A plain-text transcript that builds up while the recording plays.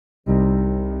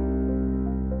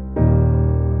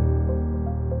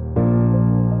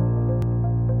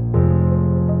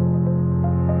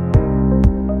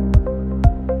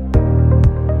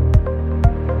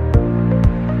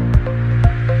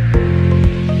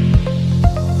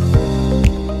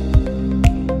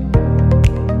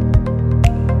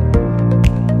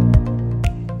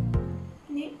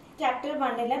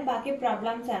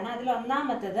Problems ആണ്. അതിൽ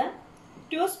ഒന്നാമത്തത്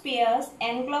two spheres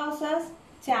encloses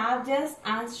charges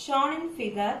as shown in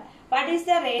figure. What is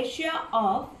the ratio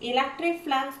of electric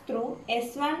flux through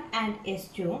S1 and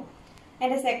S2? And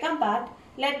the second part,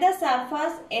 let the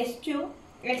surface S2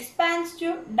 expands to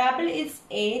double its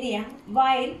area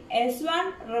while S1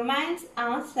 remains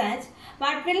as such.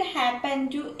 What will happen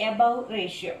to above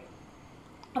ratio?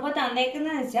 അപ്പോൾ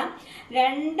തന്നേക്കുന്നതെന്ന് വെച്ചാൽ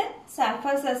രണ്ട്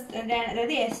surfaces,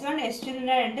 അതായത് S1 S2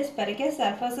 രണ്ട് spherical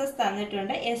surfaces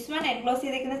തന്നിട്ടുണ്ട്. S1 enclose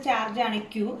ചെയ്തേക്കുന്ന ചാർജാണ്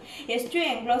Q, S2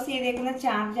 enclose ചെയ്തേക്കുന്ന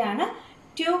ചാർജാണ്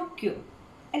 2Q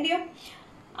അല്ലയോ.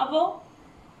 അപ്പോൾ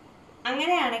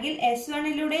അങ്ങനെയാണെങ്കിൽ S1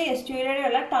 S2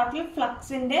 ടോട്ടൽ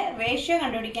ഫ്ലക്സിന്റെ റേഷ്യോ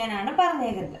കണ്ടുപിടിക്കാനാണ്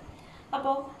പറഞ്ഞേക്കുന്നത്.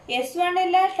 അപ്പോൾ S1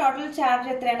 ടോട്ടൽ ചാർജ്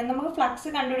എത്രയാണ്? നമുക്ക് ഫ്ലക്സ്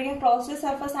കണ്ടുപിടിക്കാൻ, ക്ലോസ്ഡ്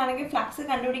സർഫസ് ആണെങ്കിൽ ഫ്ലക്സ്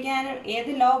കണ്ടുപിടിക്കാൻ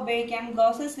ഏത് ലോ ഉപയോഗിക്കാം?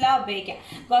 ഗോസസ് ലോ ഉപയോഗിക്കാം.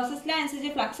 ഗോസസ് ലോ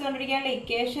അനുസരിച്ച് ഫ്ലക്സ് കണ്ടുപിടിക്കാനുള്ള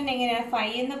ഇക്വേഷൻ എങ്ങനെയാണ്? ഫൈ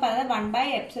എന്ന് പറയുന്നത്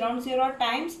 1/ε0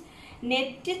 ടൈംസ്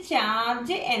നെറ്റ്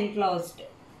ചാർജ് എൻക്ലോസ്ഡ്.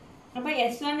 അപ്പൊ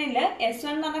S1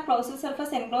 എന്ന് പറഞ്ഞ ക്ലോസ്ഡ്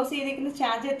സർഫസ് എൻക്ലോസ് ചെയ്തിരിക്കുന്ന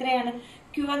ചാർജ് എത്രയാണ്?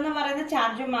 Q എന്ന് പറയുന്ന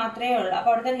ചാർജ് മാത്രമേ ഉള്ളൂ. അപ്പൊ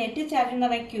അവിടുത്തെ നെറ്റ് ചാർജ് എന്ന്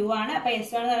പറയുന്നത് Q ആണ്. അപ്പൊ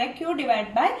S1 എന്ന് പറയുന്നത്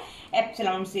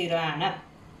Q/ε0 ആണ്.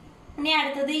 ഇനി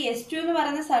അടുത്തത് S2 എന്ന്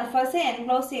പറയുന്ന സർഫസ്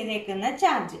എൻക്ലോസ് ചെയ്തേക്കുന്ന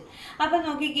ചാർജ്. അപ്പൊ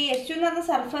നോക്കിക്കേ, S2 എന്ന് പറഞ്ഞ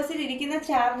സർഫസിൽ ഇരിക്കുന്ന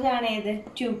ചാർജ് ആണ് ഏത്?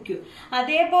 2Q.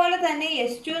 അതേപോലെ തന്നെ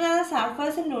S2 എന്ന് പറയുന്ന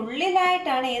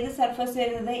സർഫസിനുള്ളിലായിട്ടാണ് ഏത് സർഫസ്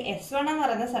വരുന്നത്? S1 എന്ന്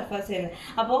പറയുന്ന സർഫസ് വരുന്നത്.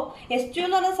 അപ്പോൾ S2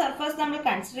 എന്ന് പറയുന്ന സർഫസ് നമ്മൾ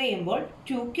കൺസിഡർ ചെയ്യുമ്പോൾ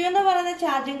 2Q എന്ന് പറയുന്ന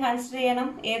ചാർജും കൺസിഡർ ചെയ്യണം.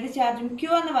 ഏത് ചാർജും? Q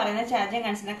എന്ന് പറയുന്ന ചാർജും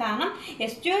കൺസിഡർ ചെയ്യണം. കാരണം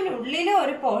S2-നുള്ളിലെ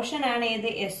ഒരു പോർഷൻ ആണ് ഏത്?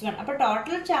 S1. അപ്പൊ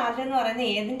ടോട്ടൽ ചാർജ് എന്ന് പറയുന്നത്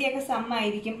ഏതിന്റെയൊക്കെ സം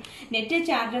ആയിരിക്കും? നെറ്റ്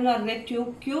ചാർജ് എന്ന് പറയുന്നത്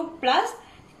 2Q പ്ലസ്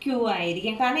Q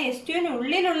ആയിരിക്കും. കാരണം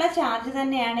S2-നുള്ളിലുള്ള ചാർജ്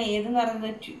തന്നെയാണ് ഏതെന്ന്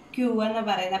പറയുന്നത്? Q എന്ന്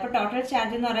പറയുന്നത്. അപ്പൊ ടോട്ടൽ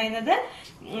ചാർജ് എന്ന് പറയുന്നത്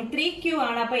 3Q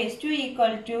ആണ്. അപ്പൊ S2 =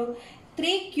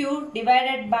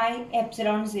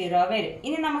 3Q/ε0 വരും.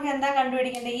 ഇനി നമുക്ക് എന്താ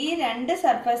കണ്ടുപിടിക്കേണ്ടത്? ഈ രണ്ട്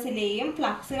സർഫസിലെയും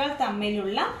ഫ്ലക്സുകൾ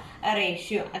തമ്മിലുള്ള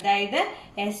റേഷ്യോ, അതായത്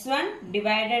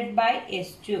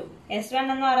S1/S2. S1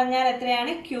 എന്ന് പറഞ്ഞാൽ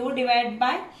എത്രയാണ്?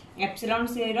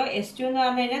 Q/ε0. S2 എന്ന്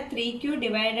പറഞ്ഞു കഴിഞ്ഞാൽ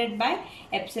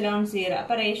 3Q/ε0.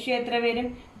 അപ്പൊ റേഷ്യോ എത്ര വരും?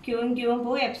 Qയും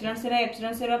പോകും,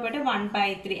 ε0 പോയിട്ട്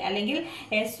 1/3. അല്ലെങ്കിൽ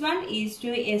S1:S2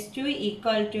 =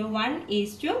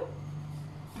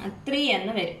 1:3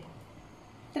 എന്ന് വരും.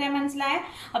 ഇത്രയും മനസ്സിലായ?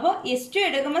 അപ്പോൾ S2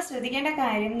 എടുക്കുമ്പോൾ ശ്രദ്ധിക്കേണ്ട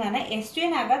കാര്യം എന്ന് പറഞ്ഞാൽ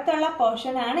S2-നകത്തുള്ള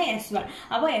പോർഷൻ ആണ് S1.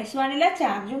 അപ്പോൾ S1-ലെ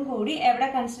ചാർജും കൂടി എവിടെ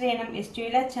കൺസിഡർ ചെയ്യണം?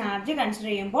 S2-ലെ ചാർജ് കൺസിഡർ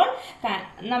ചെയ്യുമ്പോൾ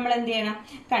നമ്മൾ എന്ത് ചെയ്യണം?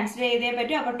 കൺസിഡർ ചെയ്തേ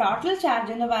പറ്റും. അപ്പോൾ ടോട്ടൽ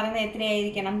ചാർജ് എന്ന് പറയുന്നത്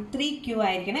എത്രയായിരിക്കണം? 3Q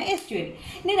ആയിരിക്കണം S2-ൽ.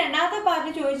 ഇനി രണ്ടാമത്തെ പാർട്ട്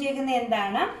ചോദിച്ചിരിക്കുന്നത്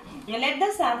എന്താണ്? Let the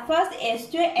surface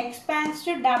S2 expands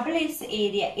to double its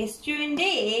area. S2-ന്റെ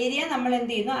area നമ്മൾ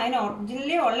എന്ത് ചെയ്യുന്നു? അതിന്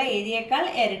ഒറിജിനലി ഉള്ള ഏരിയയേക്കാൾ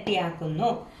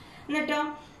ഇരട്ടിയാക്കുന്നു. എന്നിട്ടോ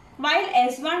while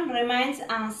S1 remains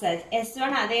as such,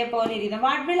 S1 അതേപോലെ ഇരിക്കുന്നു.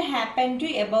 What will happen to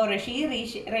above ratio? ഈ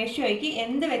റേഷ്യോയ്ക്ക്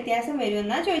എന്ത് വ്യത്യാസം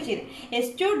വരുമെന്നാണ് ചോദിച്ചത്.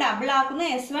 S2 ഡബിൾ ആക്കുന്നു,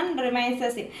 S1 remains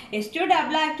as same. S2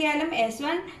 double ആക്കിയാലും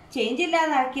S1 change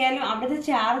ഇല്ലാതാക്കിയാലും അവിടുത്തെ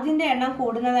ചാർജിന്റെ എണ്ണം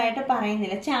കൂടുന്നതായിട്ട്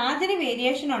പറയുന്നില്ല. ചാർജിന്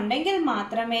വേരിയേഷൻ ഉണ്ടെങ്കിൽ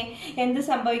മാത്രമേ എന്ത്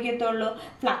സംഭവിക്കത്തുള്ളൂ?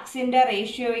 ഫ്ലക്സിന്റെ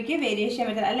റേഷ്യോയ്ക്ക് വേരിയേഷൻ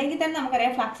വരത്തുള്ളൂ. അല്ലെങ്കിൽ തന്നെ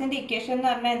നമുക്കറിയാം ഫ്ലക്സിന്റെ ഇക്വേഷൻ എന്ന്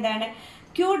പറഞ്ഞാൽ എന്താണ്?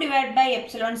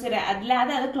 Q/ε0.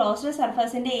 അല്ലാതെ അത് ക്ലോസ്ഡ്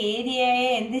സർഫസിന്റെ ഏരിയയെ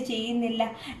എന്ത് ചെയ്യുന്നില്ല?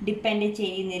 ഡിപ്പെൻഡ്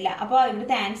ചെയ്യുന്നില്ല. അപ്പോൾ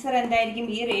ഇവിടുത്തെ ആൻസർ എന്തായിരിക്കും?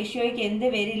 ഈ റേഷ്യോയ്ക്ക് എന്ത്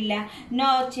വരില്ല?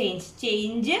 നോ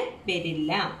ചേഞ്ച്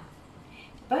വരില്ല.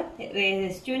 ഇപ്പൊ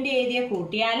S2-ന്റെ ഏരിയ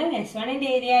കൂട്ടിയാലും S1-ന്റെ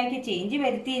ഏരിയയ്ക്ക് ചേഞ്ച്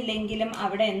വരുത്തിയില്ലെങ്കിലും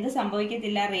അവിടെ എന്ത്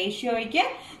സംഭവിക്കത്തില്ല? റേഷ്യോയ്ക്ക്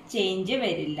ചേഞ്ച്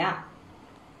വരില്ല.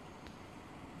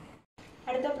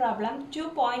 അടുത്ത problem, 2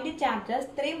 point charges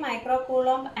 3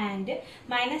 microcoulomb and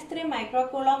 -3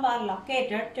 microcoulomb are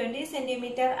located 20 cm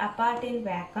apart in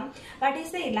vacuum. What is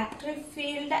the electric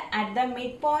field at the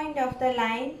midpoint of the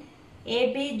line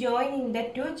AB joining the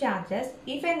two charges?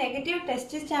 If a negative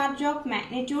test charge of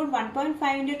magnitude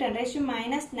 1.5 ×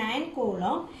 10⁻⁹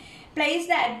 coulomb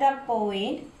placed at the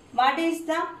point, what is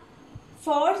the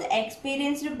force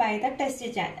experienced by the test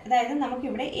charge? അതായത്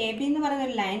നമുക്കിവിടെ AB എന്ന് പറയുന്ന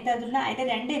ഒരു line തന്നിട്ടുണ്ട്. അതിന്റെ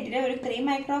രണ്ട് എൻഡിലെ ഒരു 3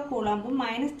 മൈക്രോകൂളമ്പും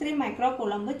 -3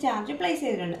 മൈക്രോകൂളമ്പും charge place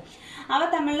ചെയ്തിട്ടുണ്ട്. അവ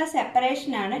തമ്മിലുള്ള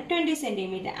സെപ്പറേഷൻ ആണ് 20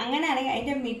 സെന്റിമീറ്റർ. അങ്ങനെയാണെങ്കിൽ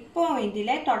അതിന്റെ മിഡ്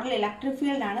പോയിന്റിലെ ടോട്ടൽ ഇലക്ട്രിക്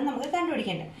ഫീൽഡ് ആണ് നമുക്ക്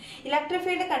കണ്ടുപിടിക്കേണ്ടത്. ഇലക്ട്രിക്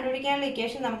ഫീൽഡ് കണ്ടുപിടിക്കാനുള്ള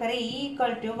ഇക്വേഷൻ നമുക്കറിയാം, E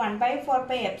 =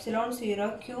 1/4πε0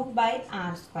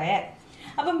 Q/r².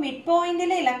 അപ്പൊ മിഡ്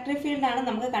പോയിന്റിലെ ഇലക്ട്രിക് ഫീൽഡ് ആണ്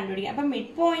നമുക്ക് കണ്ടുപിടിക്കുക. അപ്പൊ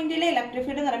മിഡ് പോയിന്റിലെ ഇലക്ട്രിക്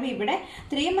ഫീൽഡ് എന്ന് പറയുമ്പോൾ ഇവിടെ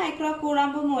 3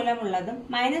 മൈക്രോകൂളമ്പ് മൂലമുള്ളതും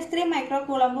 -3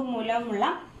 മൈക്രോകൂളമ്പ് മൂലമുള്ള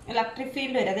ഇലക്ട്രിക്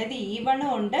ഫീൽഡ് വരും. അതായത് E1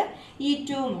 ഉണ്ട്, E2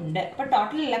 ഉണ്ട്. അപ്പൊ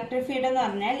ടോട്ടൽ ഇലക്ട്രിക് ഫീൽഡ് എന്ന്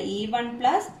പറഞ്ഞാൽ E1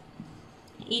 +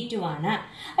 E2 ആണ്.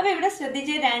 അപ്പൊ ഇവിടെ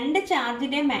ശ്രദ്ധിച്ച് രണ്ട്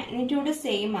ചാർജിന്റെ മാഗ്നിറ്റ്യൂഡ്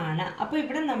സെയിം ആണ്. അപ്പൊ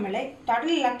ഇവിടെ നമ്മൾ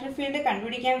ടോട്ടൽ ഇലക്ട്രിക് ഫീൽഡ്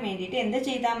കണ്ടുപിടിക്കാൻ വേണ്ടിയിട്ട് എന്ത്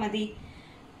ചെയ്താൽ മതി?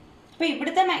 അപ്പോൾ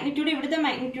ഇവിടുത്തെ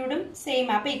മാഗ്നിറ്റ്യൂഡും സെയിം.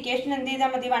 അപ്പോൾ ഇക്വേഷൻ എന്ത് ചെയ്താൽ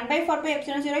മതി,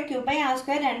 1/4πε0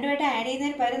 Q/r² രണ്ടുമായിട്ട് ആഡ്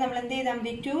ചെയ്യുന്നതിന് പകരം നമ്മൾ എന്ത് ചെയ്താൽ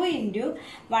മതി, 2 ×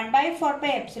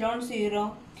 1/4πε0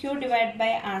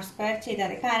 Q/r² ചെയ്താൽ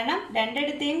മതി. കാരണം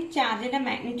രണ്ടിടത്തെയും ചാർജിന്റെ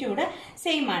മാഗ്നിറ്റ്യൂഡ്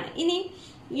സെയിം ആണ്. ഇനി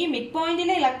ഈ മിഡ്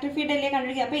പോയിന്റിലെ ഇലക്ട്രിക് ഫീൽഡ് അല്ലേ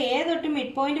കണ്ടുപിടിക്കുക. അപ്പോൾ തൊട്ട്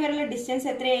മിഡ് പോയിന്റ് വരെയുള്ള ഡിസ്റ്റൻസ്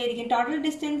എത്രയായിരിക്കും? ടോട്ടൽ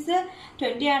ഡിസ്റ്റൻസ്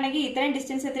 20 ആണെങ്കിൽ ഇത്രയും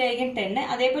ഡിസ്റ്റൻസ് എത്രയായിരിക്കും? 10.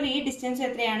 അതേപോലെ ഈ ഡിസ്റ്റൻസ്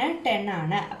എത്രയാണ്? 10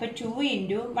 ആണ്. അപ്പോൾ 2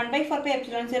 ×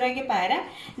 1/4πε0 പകരം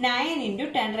 9 ×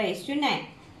 10⁻9.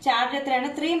 ചാർജ്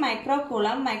എത്രയാണ്? 3 മൈക്രോ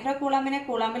കൂളം. മൈക്രോ കൂളമിനെ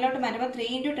കൂളമിലോട്ട് മാറ്റുമ്പോൾ 3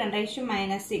 ×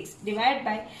 10⁻6 ഡിവൈഡ്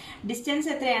ബൈ ഡിസ്റ്റൻസ്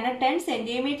എത്രയാണ്? 10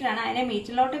 സെന്റിമീറ്റർ ആണ്. അതിനെ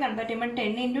മീറ്ററിലോട്ട് കൺവേർട്ട് ചെയ്യുമ്പോൾ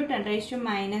 10 ×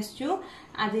 10⁻2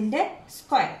 അതിന്റെ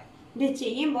സ്ക്വയർ. ഇത്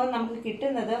ചെയ്യുമ്പോൾ നമുക്ക്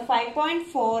കിട്ടുന്നത്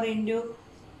 5.4 ×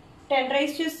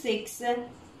 10⁻6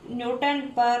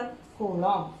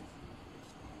 Nm/Coulomb.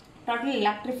 ടോട്ടൽ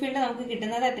ഇലക്ട്രിക് ഫീൽഡ് നമുക്ക്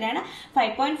കിട്ടുന്നത് എത്രയാണ്?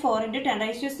 5.4 ×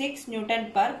 10⁻6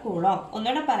 Nm/Coulomb.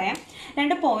 ഒന്നുകൂടെ പറയാം,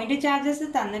 രണ്ട് പോയിന്റ് ചാർജസ്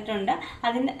തന്നിട്ടുണ്ട്.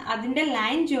 അതിന്റെ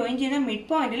ലൈൻ ജോയിൻ ചെയ്ത മിഡ്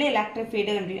പോയിന്റിൽ ഇലക്ട്രിക്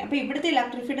ഫീൽഡ് കണ്ടിരിക്കും. അപ്പോൾ ഇവിടുത്തെ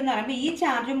ഇലക്ട്രിക് ഫീൽഡ് എന്ന് പറയുമ്പോൾ ഈ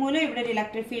ചാർജ് മൂലം ഇവിടെ ഒരു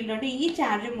ഇലക്ട്രിക് ഫീൽഡ് ഉണ്ട്, ഈ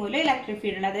ചാർജ് മൂലം ഇലക്ട്രിക്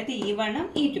ഫീൽഡ് ഉണ്ട്, അതായത് E1 ഉം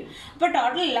E2. അപ്പോൾ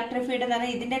ടോട്ടൽ ഇലക്ട്രിക് ഫീൽഡ് എന്ന്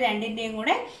പറഞ്ഞാൽ ഇതിന്റെ രണ്ടിന്റെയും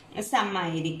കൂടെ സം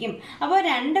ആയിരിക്കും. അപ്പോൾ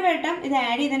രണ്ട് വട്ടം ഇത്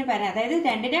ആഡ് ചെയ്തതിന് പകരം, അതായത്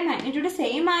രണ്ടിന്റെ മാഗ്നിറ്റ്യൂഡ്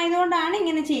സെയിം ആയതുകൊണ്ടാണ്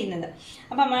ഇങ്ങനെ ചെയ്യുന്നത്.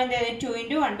 അപ്പോൾ നമ്മൾ എന്ത് ചെയ്ത്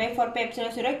 2 ×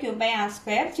 1/4πε0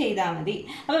 Q/r² ചെയ്താൽ മതി.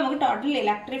 അപ്പോൾ നമുക്ക് ടോട്ടൽ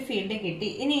ഇലക്ട്രിക് ഫീൽഡ് കിട്ടി.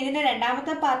 ഇനി ഇതിന്റെ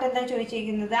രണ്ടാമത്തെ പാർട്ട് എന്താ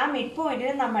ചോദിച്ചിരിക്കുന്നത്? ആ മിഡ്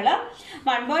പോയിന്റിൽ നമ്മൾ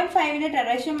 1.5 ×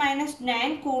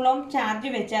 10⁻9 കൂളോം ചാർജ്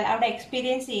വെച്ചാൽ അവിടെ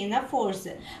എക്സ്പീരിയൻസ് ചെയ്യുന്ന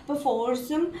ഫോഴ്സ്. അപ്പോൾ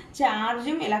ഫോഴ്സും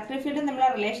ചാർജും ഇലക്ട്രിക് ഫീൽഡും തമ്മിലുള്ള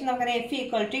റിലേഷൻ നമുക്കറിയാം, F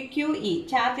 = QE.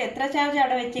 ചാർജ് എത്ര ചാർജ്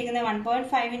അവിടെ വെച്ചിരിക്കുന്നത്?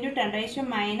 1.5 ×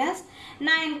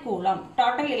 10⁻9 കൂളോം.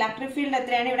 ടോട്ടൽ ഇലക്ട്രിക് ഫീൽഡ്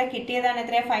എത്രയാണ് ഇവിടെ കിട്ടിയതാണ്?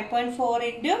 എത്രയാണ്? 5.4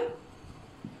 ×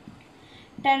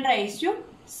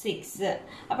 10⁻6.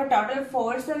 അപ്പോൾ ടോട്ടൽ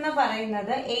ഫോഴ്സ് എന്ന്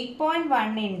പറയുന്നത്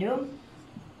 8.1 ×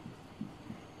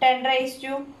 10⁻³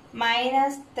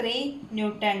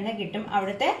 ന്യൂട്ടൺ എന്ന് കിട്ടും.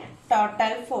 അവിടുത്തെ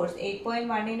ടോട്ടൽ ഫോഴ്സ്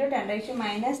 8.1 ×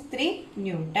 10⁻³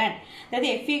 ന്യൂട്ടൺ. അതായത്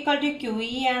F =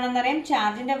 QE ആണെന്നറിയാം.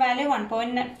 ചാർജിന്റെ വാല്യൂ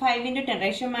 1.5 ×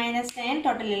 10⁻9.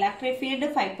 ടോട്ടൽ ഇലക്ട്രിക് ഫീൽഡ്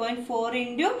 5.4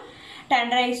 ×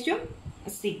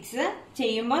 10⁻6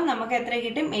 ചെയ്യുമ്പോൾ നമുക്ക് എത്ര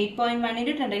കിട്ടും? 8.1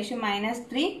 ×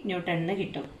 10⁻³ ന്യൂട്ടൺ എന്ന്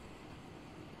കിട്ടും.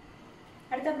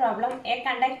 അടുത്ത problem, A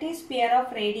conducting sphere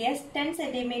of radius 10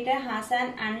 cm has an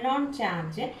unknown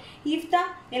charge. If the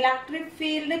electric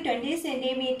field 20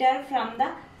 cm from the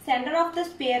center of the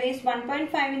sphere is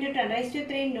 1.5 ×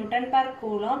 10⁻³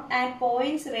 Nm/Coulomb and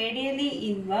points radially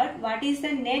inward, what is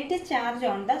the net charge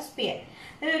on the sphere?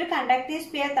 ഒരു conducting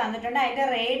sphere തന്നിട്ടുണ്ട്. അതിന്റെ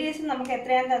radius നമുക്ക്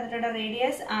എത്രയാണ് തന്നിട്ടുണ്ട്?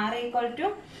 Radius R =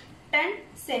 10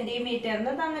 cm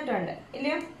എന്ന് തന്നിട്ടുണ്ട്,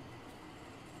 ഇല്ലയോ?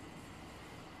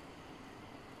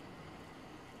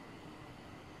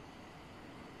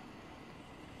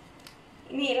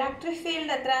 ഇനി ഇലക്ട്രിക്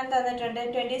ഫീൽഡ് എത്രയാണെന്ന് തന്നിട്ടുണ്ട്?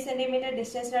 20 cm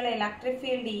ഡിസ്റ്റൻസിലുള്ള ഇലക്ട്രിക്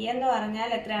ഫീൽഡ് E എന്ന് പറഞ്ഞാൽ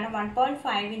എത്രയാണ്?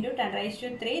 1.5 ×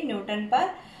 10⁻³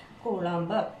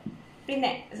 Nm/Coulomb.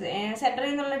 പിന്നെ സെന്ററിൽ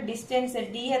നിന്നുള്ള ഡിസ്റ്റൻസ്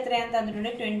D എത്രയാണെന്ന്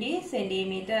തന്നിട്ടുണ്ട്? 20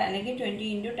 cm അല്ലെങ്കിൽ 20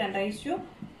 × 10⁻².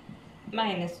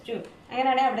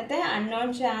 അങ്ങനെയാണെങ്കിൽ അവിടുത്തെ അൺനോൺ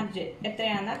ചാർജ്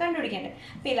എത്രയാണെന്ന് കണ്ടുപിടിക്കേണ്ടത്.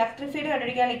 അപ്പോൾ ഇലക്ട്രിക് ഫീൽഡ്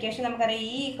കണ്ടുപിടിക്കാനുള്ള ഇക്വേഷൻ നമുക്കറിയാം,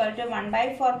 E =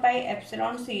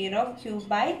 1/4πε0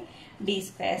 Q/d².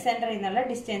 സെന്ററിൽ നിന്നുള്ള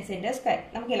ഡിസ്റ്റൻസിന്റെ സ്ക്വയർ.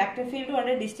 നമുക്ക് ഇലക്ട്രിക് ഫീൽഡ്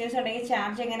കൊണ്ട് ഡിസ്റ്റൻസ് ഉണ്ടെങ്കിൽ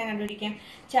ചാർജ് എങ്ങനെ കണ്ടുപിടിക്കാം?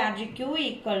 ചാർജ് Q =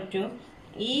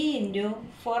 E ×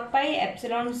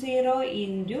 4πε0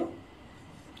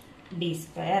 d²,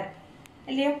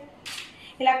 അല്ലയോ?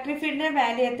 ഇലക്ട്രിക് ഫീൽഡിന്റെ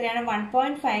വാല്യൂ എത്രയാണ്?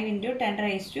 1.5 ×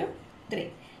 10⁻³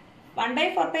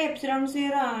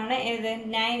 1/4πε0 ആണ് ഏത്?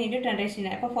 9 ×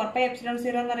 10⁻⁹. അപ്പോൾ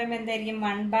 4πε0 എന്ന് പറയുമ്പോൾ എന്തായിരിക്കും?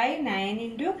 1/9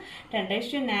 ×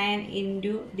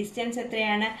 10⁻⁹ ഡിസ്റ്റൻസ്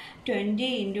എത്രയാണ്? 20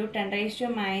 ×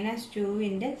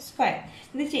 10⁻²ന്റെ സ്ക്വയർ.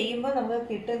 ഇത് ചെയ്യുമ്പോൾ നമുക്ക്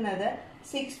കിട്ടുന്നത്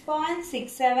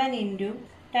 6.67 ×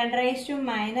 10⁻⁹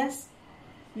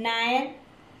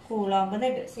 കൂളോംബ് എന്ന്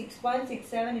കിട്ടും.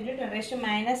 6.67 ×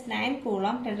 10⁻⁹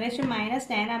 കൂളോംബ്.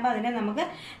 10⁻⁹ ആകുമ്പോൾ അതിനെ നമുക്ക്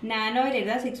നാനോയിൽ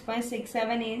എഴുതാം.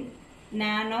 6.67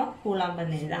 നാനോ കൂളോംബ്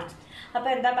എന്ന് എഴുതാം. അപ്പോൾ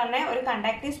എന്താ പറഞ്ഞത്? ഒരു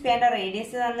കണ്ടക്ടിംഗ് സ്പിയറിന്റെ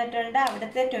റേഡിയസ് തന്നിട്ടുണ്ട്.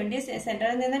 അവിടുത്തെ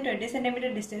സെന്ററിൽ നിന്ന് 20 cm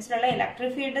ഡിസ്റ്റൻസിലുള്ള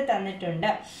ഇലക്ട്രിക് ഫീൽഡ് തന്നിട്ടുണ്ട്.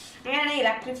 അങ്ങനെയാണ്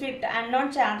ഇലക്ട്രിക് ഫീൽഡ് അൺനോൺ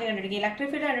ചാർജ് കണ്ടുപിടിക്കുക.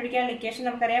 ഇലക്ട്രിക് ഫീൽഡ് കണ്ടുപിടിക്കാനുള്ള ഇക്വേഷൻ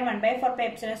നമുക്കറിയാം,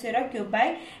 1/4πε0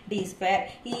 Q/d².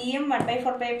 ഇയും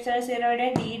 1/4πε0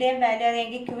 ഡിയുടെയും വാല്യൂ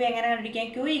അറിയാമെങ്കിൽ Q എങ്ങനെ കണ്ടുപിടിക്കാം?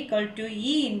 Q =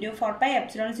 E ×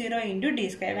 4πε0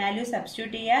 d². Value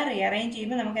substitute ചെയ്യുക, റീഅറേഞ്ച്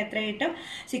ചെയ്യുമ്പോൾ നമുക്ക് എത്ര കിട്ടും?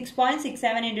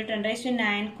 6.67 ×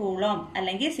 10⁻⁹ കൂളോംബ്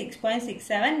അല്ലെങ്കിൽ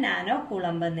 6.67 നാനോ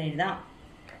കൂളോംബ് എന്ന് എഴുതാം.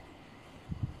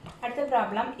 അടുത്ത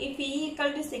problem, if E =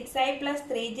 6I +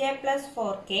 3J +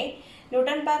 4K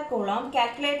Nm/Coulomb,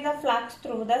 calculate the flux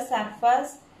through the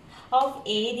surface of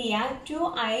area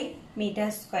 2I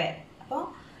m². അപ്പോൾ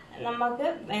നമുക്ക്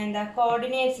എന്താ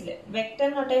കോർഡിനേറ്റ്സിൽ വെക്ടർ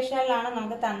നൊട്ടേഷനിലാണ്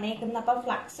നമുക്ക് തന്നേക്കുന്നത്. അപ്പോൾ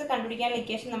ഫ്ലക്സ് കണ്ടുപിടിക്കാനുള്ള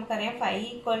ഇക്വേഷൻ നമുക്കറിയാം φ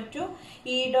 =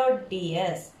 E dot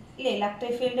ds ഇല്ലേ.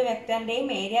 Electric field വെക്ടറിന്റെയും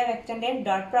area വെക്ടറിന്റെയും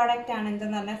dot product ആണ്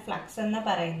എന്തെന്ന് പറഞ്ഞാൽ ഫ്ലക്സ് എന്ന്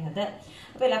പറയുന്നത്.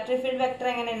 അപ്പോൾ ഇലക്ട്രിക് ഫീൽഡ് വെക്ടർ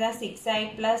എങ്ങനെ എഴുതാം? 6i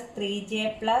 + 3j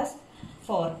 +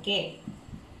 4k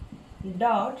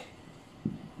ഡോട്ട്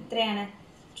എത്രയാണ്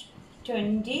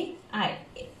 20i.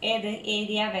 ഏത്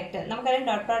ഏരിയ വെക്ടർ നമുക്കറിയാം.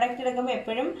 ഡോട്ട് പ്രോഡക്റ്റ് എടുക്കുമ്പോൾ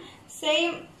എപ്പോഴും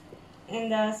സെയിം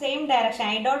ഡയറക്ഷൻ.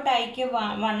 i ഡോട്ട് ഐക്ക്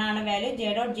 1 ആണ് വാല്യൂ, j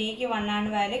ഡോട്ട് ജിക്ക് 1 ആണ്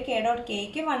വാല്യൂ, k ഡോട്ട്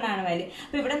കെക്ക് 1 ആണ് വാല്യൂ.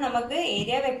 അപ്പോൾ ഇവിടെ നമുക്ക്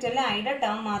ഏരിയ വെക്ടറിൽ ഐയുടെ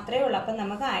ടേം മാത്രമേ ഉള്ളൂ. അപ്പോൾ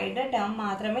നമുക്ക് ഐയുടെ ടേം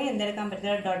മാത്രമേ എന്തെടുക്കാൻ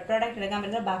പറ്റുള്ളൂ? ഡോട്ട് പ്രോഡക്റ്റ് എടുക്കാൻ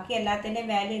പറ്റുള്ളൂ. ബാക്കി എല്ലാത്തിൻ്റെയും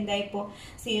വാല്യൂ എന്തായിപ്പോൾ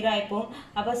 0 ആയിപ്പോവും.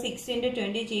 അപ്പോൾ 6 ×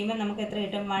 20 ചെയ്യുമ്പോൾ നമുക്ക് എത്ര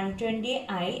കിട്ടും?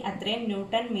 120i. അത്രയും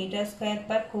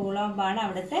Nm²/Coulomb ആണ്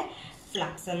അവിടുത്തെ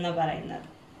ഫ്ലക്സ് എന്ന് പറയുന്നത്.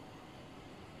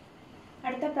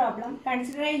 അടുത്ത problem.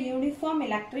 Consider A uniform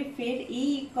electric field E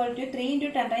 = 3 ×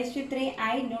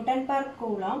 10⁻³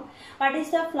 Nm/Coulomb. What is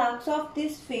the flux of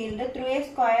this field through a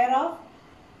square of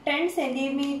 10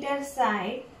 cm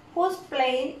side whose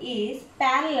plane is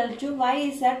parallel to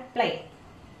YZ plane?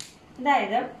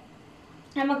 അതായത്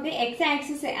നമുക്ക് X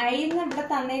axis I എന്ന് ഇവിടെ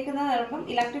തന്നേക്കുന്നത് പറയുമ്പം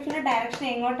electric field direction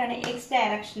എങ്ങോട്ടാണ്? X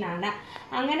direction ആണ്.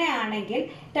 അങ്ങനെയാണെങ്കിൽ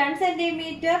 10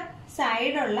 centimetre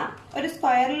സൈഡുള്ള ഒരു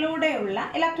സ്ക്വയറിലൂടെയുള്ള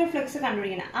electric flux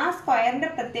കണ്ടുപിടിക്കണം. ആ സ്ക്വയറിന്റെ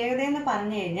പ്രത്യേകത എന്ന്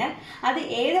പറഞ്ഞു കഴിഞ്ഞാൽ അത്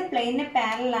ഏത് പ്ലെയിനിന്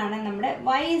പാരലാണ്? നമ്മുടെ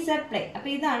YZ പ്ലെയിൻ. അപ്പൊ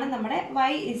ഇതാണ് നമ്മുടെ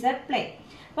YZ പ്ലെയിൻ.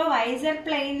 അപ്പൊ YZ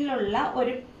പ്ലെയിനിലുള്ള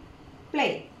ഒരു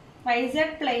പ്ലെയിൻ, YZ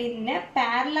പ്ലെയിനിന്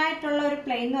പാരലായിട്ടുള്ള ഒരു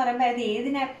പ്ലെയിൻ എന്ന് പറയുമ്പോൾ അത്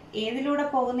ഏതിലൂടെ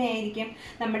പോകുന്നതായിരിക്കും?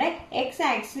 നമ്മുടെ എക്സ്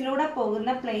ആക്സിലൂടെ പോകുന്ന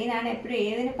പ്ലെയിൻ ആണ് എപ്പോഴും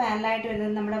ഏതിന് പാരലായിട്ട്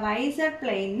വരുന്നത്? നമ്മുടെ YZ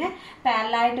പ്ലെയിനിന്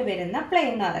പാരലായിട്ട് വരുന്ന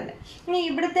പ്ലെയിൻ എന്ന് പറയുന്നത്. ഇനി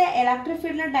ഇവിടുത്തെ ഇലക്ട്രിക്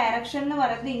ഫീൽഡിന്റെ ഡയറക്ഷൻ എന്ന്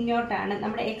പറയുന്നത് ഇങ്ങോട്ടാണ്,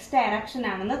 നമ്മുടെ എക്സ് ഡയറക്ഷൻ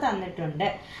ആണെന്ന് തന്നിട്ടുണ്ട്.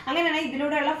 അങ്ങനെയാണെങ്കിൽ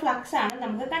ഇതിലൂടെയുള്ള ഫ്ലക്സ് ആണ്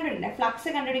നമുക്ക് കണ്ടുപിടിക്കുന്നത്. ഫ്ലക്സ്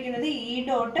കണ്ടുപിടിക്കുന്നത് E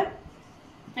ഡോട്ട്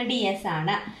ds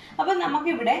ആണ്. അപ്പൊ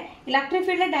നമുക്കിവിടെ electric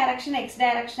field direction X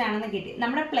direction ആണെന്ന് കിട്ടി.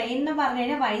 നമ്മുടെ പ്ലെയിൻ എന്ന് പറഞ്ഞു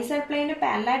കഴിഞ്ഞാൽ YZ പ്ലെയിന്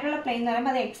പാരലായിട്ടുള്ള പ്ലെയിൻ എന്ന്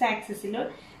പറയുമ്പോൾ അത്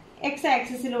എക്സ്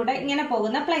ആക്സിസിലൂടെ ഇങ്ങനെ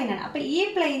പോകുന്ന പ്ലെയിൻ ആണ്. അപ്പൊ ഈ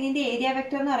പ്ലെയിനിന്റെ ഏരിയ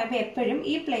വെക്ടർ എന്ന് പറയുമ്പോൾ എപ്പോഴും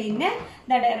ഈ പ്ലെയിന്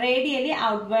റേഡിയലി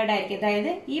ഔട്ട്വേർഡ് ആയിരിക്കും.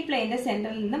 അതായത് ഈ പ്ലെയിനിന്റെ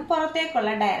സെന്ററിൽ നിന്നും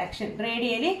പുറത്തേക്കുള്ള ഡയറക്ഷൻ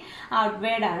റേഡിയലി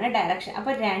ഔട്ട്വേർഡ് ആണ് ഡയറക്ഷൻ.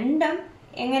 അപ്പൊ രണ്ടും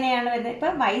എങ്ങനെയാണ് വരുന്നത്? ഇപ്പൊ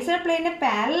YZ പ്ലെയിന്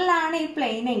പാരലാണ് ഈ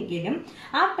പ്ലെയിൻ എങ്കിലും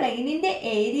ആ പ്ലെയിനിന്റെ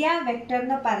ഏരിയ വെക്ടർ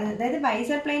എന്ന് പറയുന്നത്, അതായത്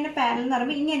YZ പ്ലെയിന്റെ പാരൽ എന്ന്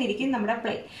പറയുമ്പോൾ ഇങ്ങനെ ഇരിക്കും നമ്മുടെ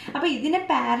പ്ലെയിൻ. അപ്പൊ ഇതിന്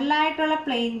പാരലായിട്ടുള്ള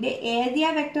പ്ലെയിനിന്റെ ഏരിയ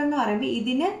വെക്ടർ എന്ന് പറയുമ്പോൾ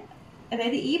ഇതിന്,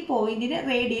 അതായത് ഈ പോയിന്റിന്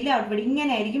റേഡിയലി ഔട്ട്വേർഡ്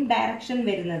ഇങ്ങനെ ആയിരിക്കും ഡയറക്ഷൻ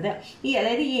വരുന്നത്.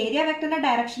 അതായത് ഈ ഏരിയ വെക്ടറിന്റെ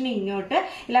ഡയറക്ഷൻ ഇങ്ങോട്ട്,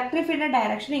 ഇലക്ട്രിക് ഫീൽഡിന്റെ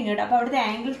ഡയറക്ഷൻ ഇങ്ങോട്ട്. അപ്പൊ അവിടുത്തെ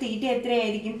ആംഗിൾ തീറ്റ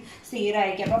എത്രയായിരിക്കും? 0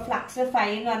 ആയിരിക്കും. അപ്പൊ ഫ്ലക്സ് φ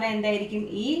എന്ന് പറഞ്ഞാൽ എന്തായിരിക്കും?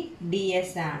 E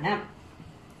ds ആണ്.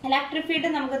 ഇലക്ട്രിക് ഫീൽഡ്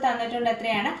നമുക്ക് തന്നിട്ടുണ്ട്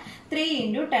എത്രയാണ്? 3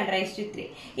 × 10⁻³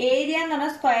 ഏരിയ എന്ന്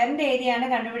പറഞ്ഞാൽ സ്ക്വയറിന്റെ ഏരിയ ആണ്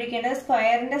കണ്ടുപിടിക്കേണ്ടത്.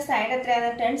 സ്ക്വയറിന്റെ സൈഡ് എത്രയാണ്?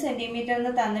 10 സെന്റിമീറ്റർ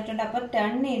എന്ന് തന്നിട്ടുണ്ട്. അപ്പൊ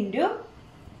 10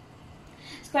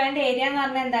 സ്ക്വയറിന്റെ ഏരിയ എന്ന്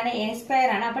പറഞ്ഞാൽ എന്താണ്?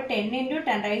 A² ആണ്. അപ്പൊ 10 ×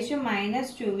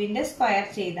 10⁻² സ്ക്വയർ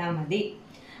ചെയ്താൽ മതി.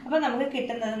 അപ്പൊ നമുക്ക്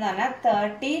കിട്ടുന്നത് എന്ന് പറഞ്ഞാൽ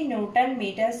 30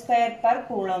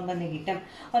 Nm²/Coulomb എന്ന് കിട്ടും.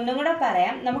 ഒന്നും കൂടെ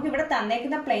പറയാം. നമുക്ക് ഇവിടെ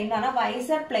തന്നേക്കുന്ന പ്ലെയിൻ എന്ന് പറഞ്ഞാൽ YZ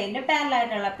പ്ലെയിനിന്റെ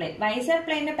പാരലായിട്ടുള്ള പ്ലെയിൻ. YZ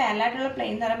പ്ലെയിനിന്റെ പാരലായിട്ടുള്ള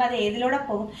പ്ലെയിൻ എന്ന് പറയുമ്പോൾ അത് ഏതിലൂടെ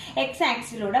പോകും? എക്സ്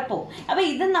ആക്സിലൂടെ പോകും. അപ്പൊ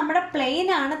ഇത് നമ്മുടെ പ്ലെയിൻ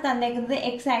ആണ് തന്നേക്കുന്നത്,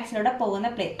 എക്സ് ആക്സിലൂടെ പോകുന്ന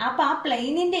പ്ലെയിൻ. അപ്പൊ ആ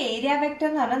പ്ലെയിനിന്റെ ഏരിയ വെക്ടർ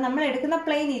എന്ന് പറഞ്ഞാൽ നമ്മൾ എടുക്കുന്ന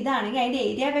പ്ലെയിൻ ഇതാണെങ്കിൽ അതിന്റെ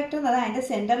ഏരിയ വെക്ടർ എന്ന് പറഞ്ഞാൽ അതിന്റെ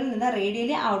സെന്ററിൽ നിന്ന്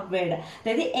റേഡിയലി ഔട്ട്വേർഡ്,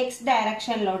 അതായത് എക്സ്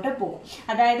ഡയറക്ഷനിലോട്ട് പോകും.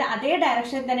 അതായത് അതേ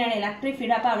ഡയറക്ഷനിൽ തന്നെയാണ് ഇലക്ട്രിക്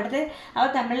ഫീൽഡ്. അപ്പൊ അവിടുത്തെ അവ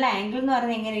തമ്മിലുള്ള ആംഗിൾ എന്ന്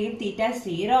പറഞ്ഞാൽ തീറ്റ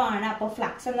 0 ആണ്. അപ്പോൾ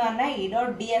ഫ്ലക്സ് എന്ന് പറഞ്ഞാൽ E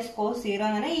ഡോട്ട് ds cos 0 എന്ന്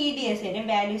പറഞ്ഞാൽ E ds വരും.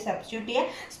 വാല്യൂ സബ്സ്റ്റിറ്റ്യൂട്ട് ചെയ്യുക.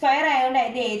 സ്ക്വയർ ആയതുകൊണ്ട്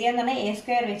അതിന്റെ ഏരിയ എന്ന് പറഞ്ഞാൽ A²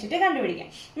 വെച്ചിട്ട് കണ്ടുപിടിക്കാം.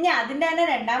 ഇനി അതിന്റെ തന്നെ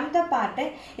രണ്ടാമത്തെ part,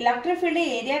 electric field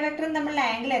area vector തമ്മിലുള്ള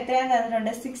ആംഗിൾ എത്രയാണെന്ന്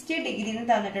തന്നിട്ടുണ്ട്? 60 ഡിഗ്രി എന്ന്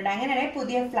തന്നിട്ടുണ്ട്. അങ്ങനെയാണെങ്കിൽ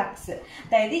പുതിയ ഫ്ലക്സ്,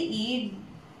 അതായത് E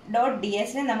ഡോട്ട്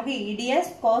ds നമുക്ക് E ds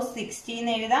cos 60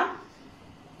 എന്ന് എഴുതാം.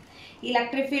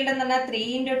 ഇലക്ട്രിക് ഫീൽഡ് എന്ന് പറഞ്ഞാൽ 3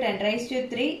 ×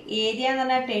 10⁻³ ഏരിയ എന്ന്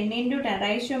പറഞ്ഞാൽ 10 ×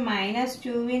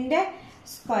 10⁻²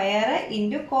 സ്ക്വയർ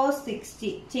ഇൻറ്റു cos 60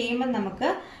 ചെയ്യുമ്പോൾ നമുക്ക്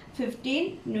 15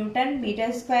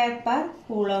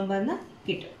 Nm²/Coulomb എന്ന്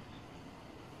കിട്ടും.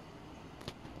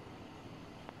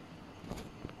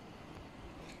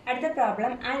 അടുത്ത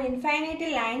problem. An infinite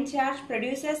line charge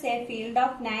produces a field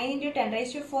of 9 × 10⁴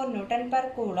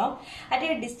 Nm/Coulomb at a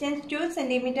distance 2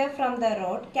 cm from the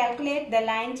rod. Calculate the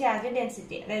line charge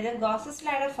density. അതായത് ഗോസസ്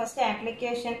ലായുടെ ഫസ്റ്റ്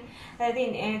ആപ്ലിക്കേഷൻ, അതായത്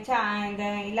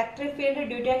electric field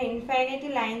due to an infinite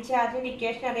line ചാർജിന്റെ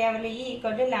equation അറിയാമല്ലോ. E =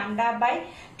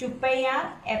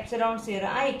 λ/2πr∈0.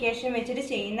 ആ equation വെച്ചിട്ട്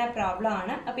ചെയ്യുന്ന problem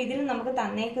ആണ്. അപ്പൊ ഇതിൽ നമുക്ക്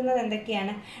തന്നേക്കുന്നത്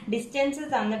എന്തൊക്കെയാണ്? ഡിസ്റ്റൻസ്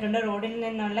തന്നിട്ടുണ്ട്. റോഡിൽ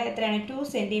നിന്നുള്ള എത്രയാണ്? 2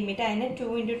 cm. അതിന്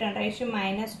 2 ×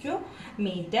 10⁻²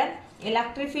 മീറ്റർ.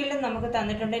 ഇലക്ട്രിക് ഫീൽഡ് നമുക്ക്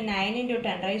തന്നിട്ടുണ്ട് 9 ×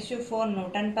 10⁴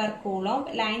 newton per coulomb.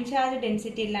 Line charge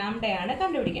density ലാംഡയാണ്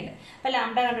കണ്ടുപിടിക്കേണ്ടത്. അപ്പോൾ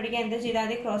ലാംഡ കണ്ടുപിടിക്കാൻ എന്ത് ചെയ്താൽ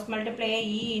മതി? Cross multiply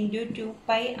E ×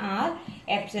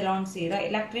 2πr∈0.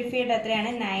 Electric field എത്രയാണ്?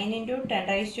 9 ×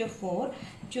 10⁴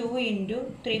 2 ×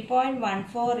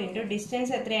 3.14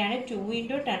 ഡിസ്റ്റൻസ് എത്രയാണ്? 2 ×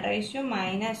 10⁻².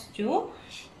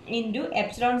 Into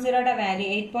ε0യുടെ value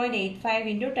 8.85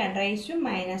 ×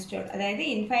 10⁻². അതായത്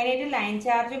ഇൻഫൈനൈറ്റ് ലൈൻ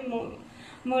ചാർജ്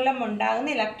മൂലം ഉണ്ടാകുന്ന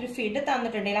ഇലക്ട്രിക് ഫീൽഡ്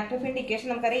തന്നിട്ടുണ്ട്. ഇലക്ട്രിക് ഫീൽഡ് ഇക്വേഷൻ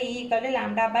നമുക്കറിയാം E =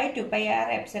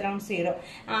 λ/2πr∈0.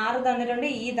 R തന്നിട്ടുണ്ട്,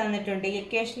 E തന്നിട്ടുണ്ട്. ഈ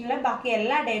ഇക്വേഷനിൽ ബാക്കി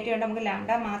എല്ലാ ഡേറ്റയും ഉണ്ട്. നമുക്ക് ലാംഡ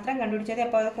മാത്രം കണ്ടുപിടിച്ചത്.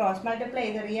 അപ്പോൾ അത് ക്രോസ് മൾട്ടിപ്ലൈ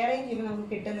ചെയ്ത് റീഅറേഞ്ച് ചെയ്യുമ്പോൾ നമുക്ക്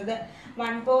കിട്ടുന്നത്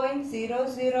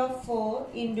 1.004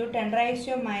 ×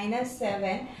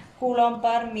 10⁻⁷ കൂളോം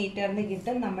പെർ മീറ്റർ എന്ന്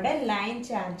കിട്ടും നമ്മുടെ ലൈൻ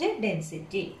ചാർജ്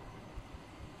ഡെൻസിറ്റി.